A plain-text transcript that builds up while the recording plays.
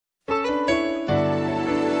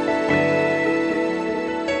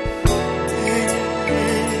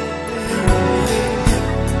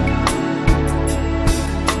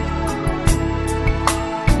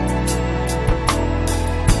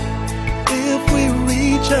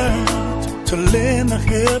to lend a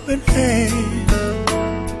helping hand.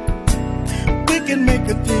 We can make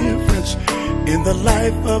a difference in the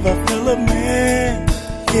life of a fellow man.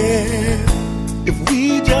 Yeah, if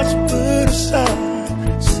we just put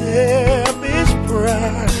aside selfish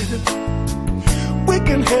pride, we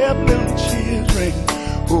can help little children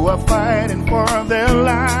who are fighting for their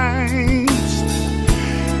lives.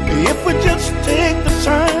 If we just take the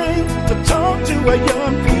time to talk to our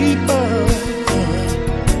young people,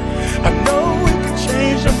 I know we can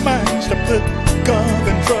change their minds to put guns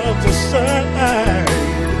and drugs aside.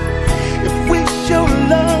 If we show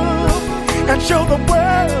love and show the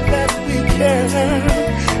world that we care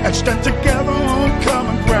and stand together on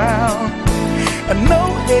common ground, and no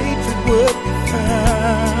hatred would be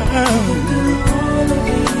found.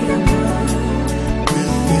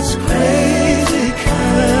 With this crazy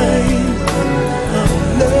kind of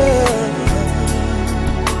love,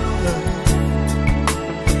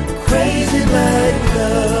 crazy like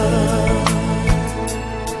love.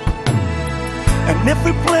 And if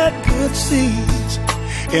we plant good seeds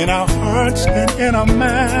in our hearts and in our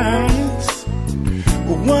minds,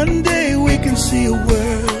 one day we can see a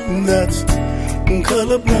world that's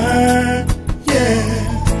colorblind.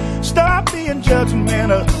 Yeah, stop being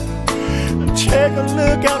judgmental, take a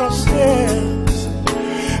look at ourselves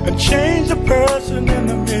and change the person in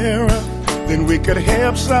the mirror. Then we could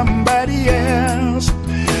help somebody else.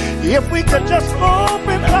 If we could just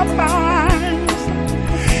open up our eyes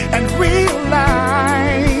and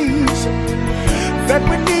realize that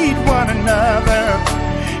we need one another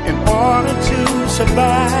in order to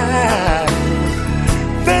survive.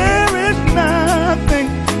 There is nothing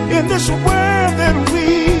in this world that we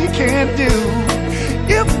can't do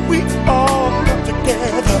if we all come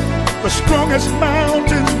together. The strongest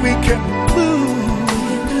mountains we can move.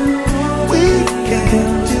 We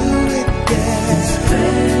can do it, yeah.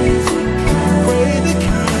 Crazy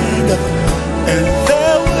kind of, and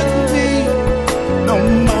there wouldn't be no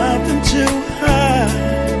mountain too high.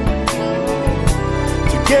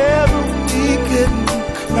 Together we couldn't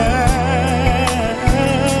climb.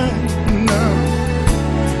 No,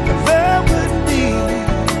 there would be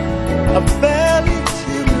a valley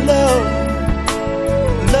too low.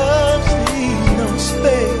 Love sees no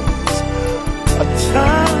space, a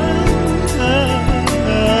time.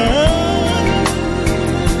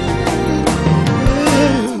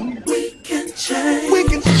 We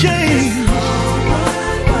can change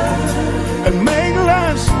and make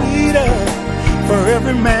life sweeter for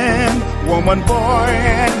every man, woman, boy,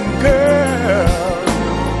 and girl.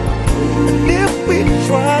 And if we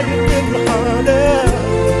try a little harder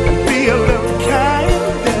and be a little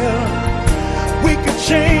kinder, we can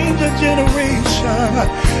change a generation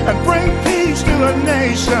and bring peace to a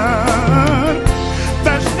nation.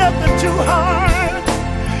 There's nothing too hard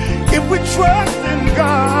if we trust in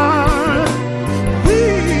God. We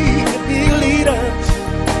can be leaders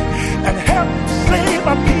and help save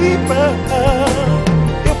our people.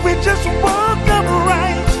 If we just walk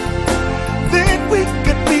upright, then we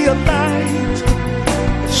could be a light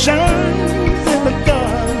that shines in the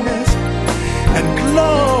darkness and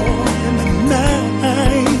glow in the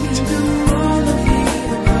night.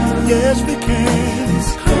 Yes, we can.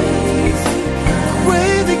 It's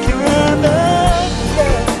crazy kind of love.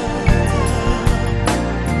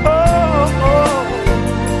 Oh, oh.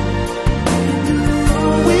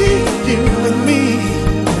 We, you and me.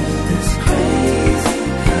 It's crazy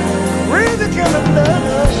kind of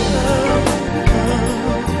love.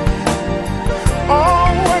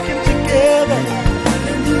 All working together.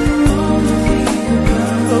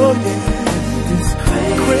 Oh yeah. It's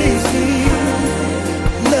crazy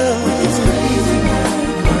love. It's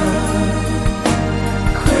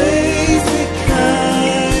crazy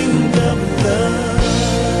kind of love.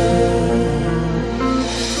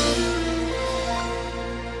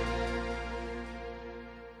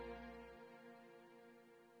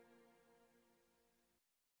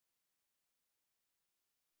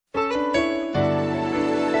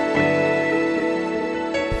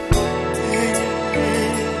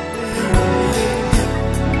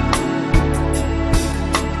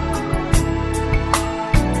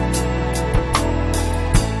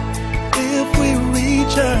 If we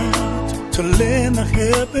reach out to lend a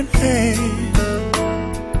helping hand,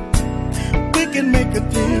 we can make a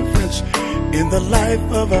difference in the life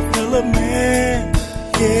of a fellow man.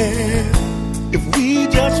 Yeah, if we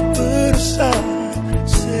just put aside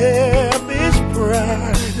selfish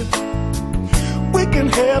pride, we can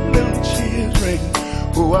help little children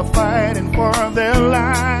who are fighting for their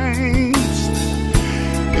lives.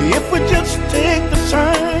 If we just take the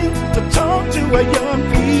time to talk to our young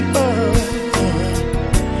people,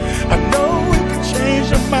 I know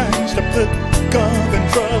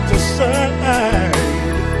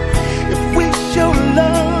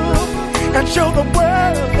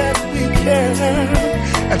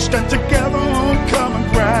stand together on common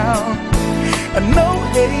ground, and no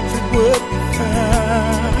hatred would be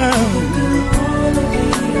found.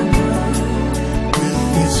 With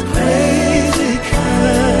this crazy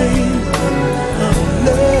kind of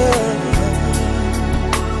love,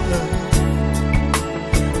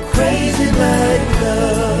 crazy like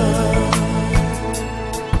love.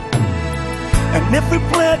 And if we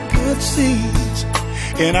plant good seeds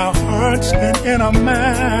in our hearts and in our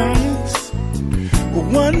minds,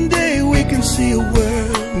 one day we can see a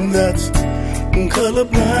world that's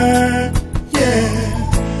colorblind.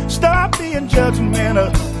 Yeah, stop being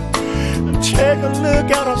judgmental and take a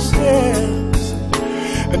look at ourselves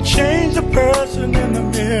and change the person in the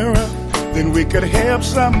mirror. Then we could help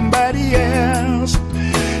somebody else.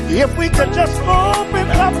 If we could just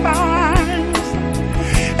open up our eyes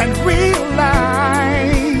and realize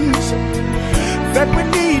that we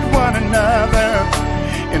need one another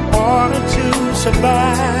in order to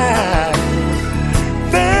survive.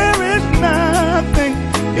 There is nothing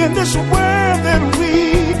in this world that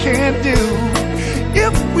we can't do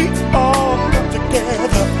if we all come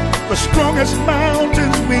together. The strongest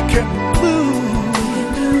mountains we can move.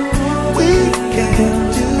 We can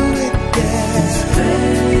do it, yes.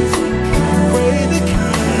 Crazy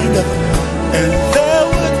kind of, and there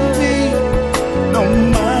wouldn't be no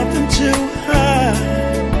mountain too high.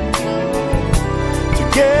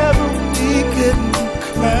 Together we couldn't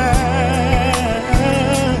climb.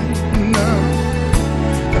 No,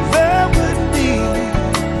 there would be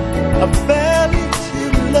a valley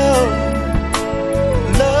too low.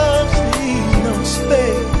 Love needs no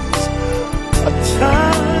space, a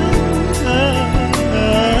time.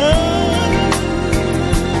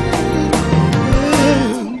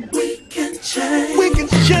 We can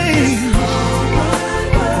change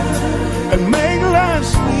and make life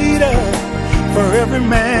sweeter for every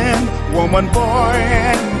man, woman, boy,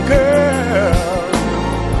 and girl.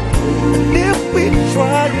 And if we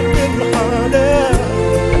try a little harder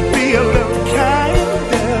and be a little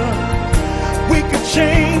kinder, we could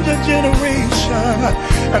change a generation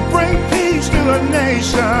and bring peace to a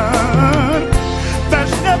nation.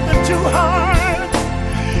 There's nothing too hard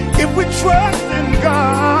if we trust in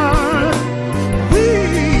God. We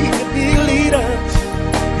could be leaders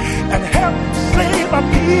and help save our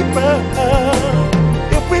people.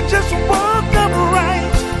 If we just walk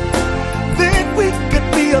upright, then we could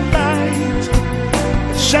be a light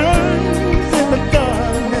that shines in the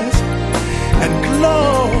darkness and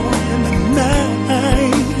glow in the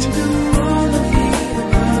night.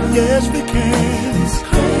 Yes, we can.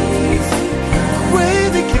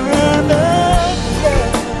 Crazy kind of love.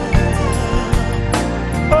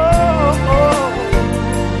 Oh, oh.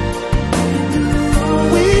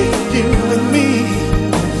 We, you and me.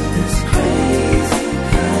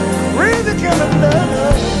 Crazy kind of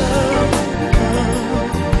love.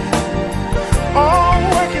 All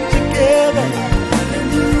working together.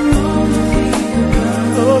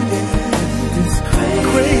 Oh yeah.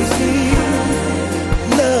 Crazy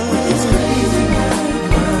love.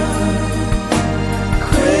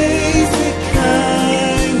 Crazy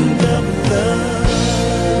kind of love.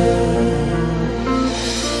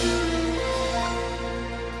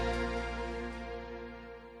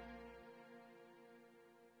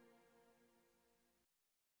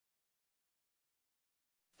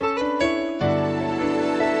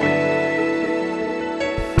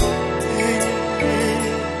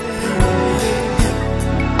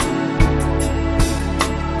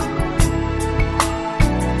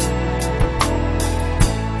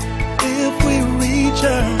 If we reach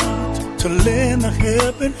out to lend a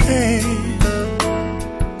helping hand,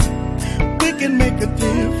 we can make a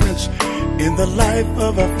difference in the life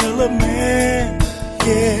of a fellow man.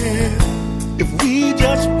 Yeah, if we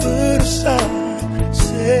just put aside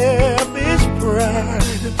selfish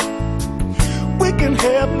pride, we can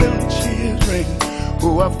help little children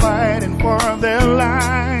who are fighting for their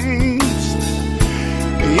lives.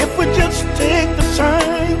 If we just take the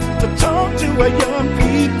time to talk to our young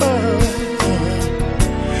people,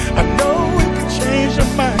 I know we can change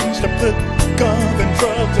their minds to put guns and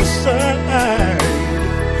drugs aside.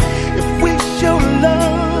 If we show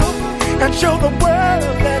love and show the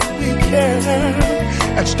world that we care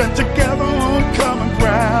and stand together on common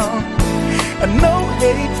ground, and no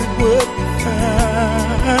hatred would be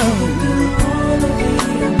found.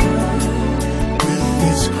 With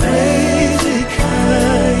this crazy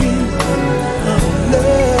kind of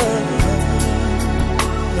love,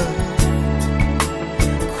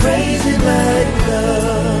 crazy like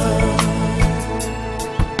love.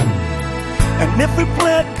 And if we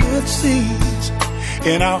plant good seeds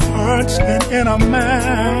in our hearts and in our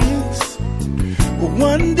minds,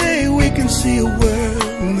 One day we can see a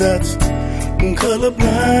world that's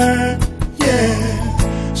colorblind.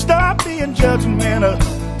 Yeah, stop being judgmental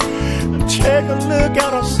and take a look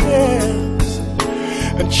at ourselves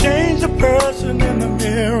and change the person in the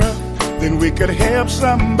mirror. Then we could help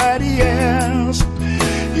somebody else.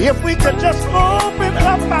 If we could just open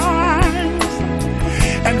up our eyes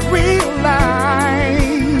and realize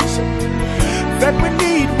that we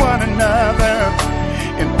need one another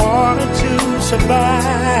in order to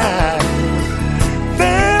survive.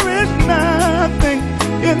 There is nothing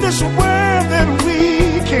in this world that we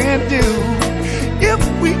can't do if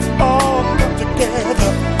we all come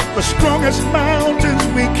together. The strongest mountains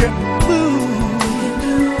we can move.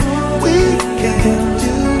 We can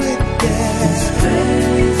do it, yeah.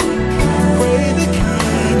 Pray the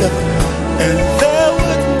kind of, and there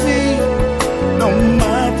wouldn't be no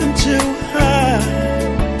mountain too high.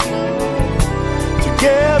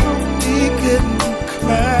 Together we couldn't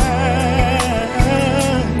climb.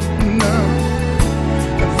 No,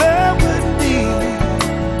 there wouldn't be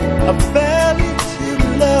a valley too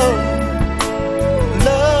low.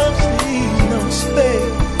 Love needs no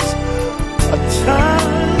space, a time.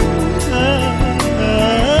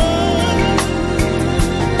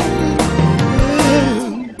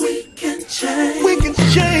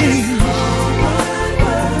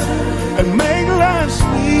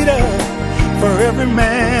 For every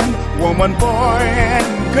man, woman, boy,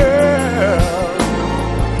 and girl.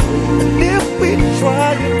 And if we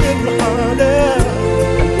try a little harder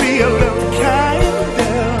and be a little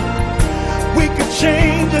kinder, we could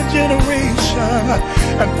change a generation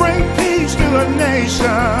and bring peace to a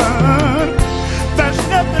nation. There's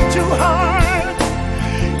nothing too hard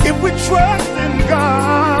if we trust in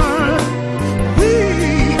God. We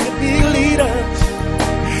could be leaders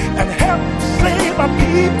and help save our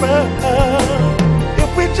people if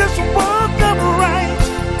we just want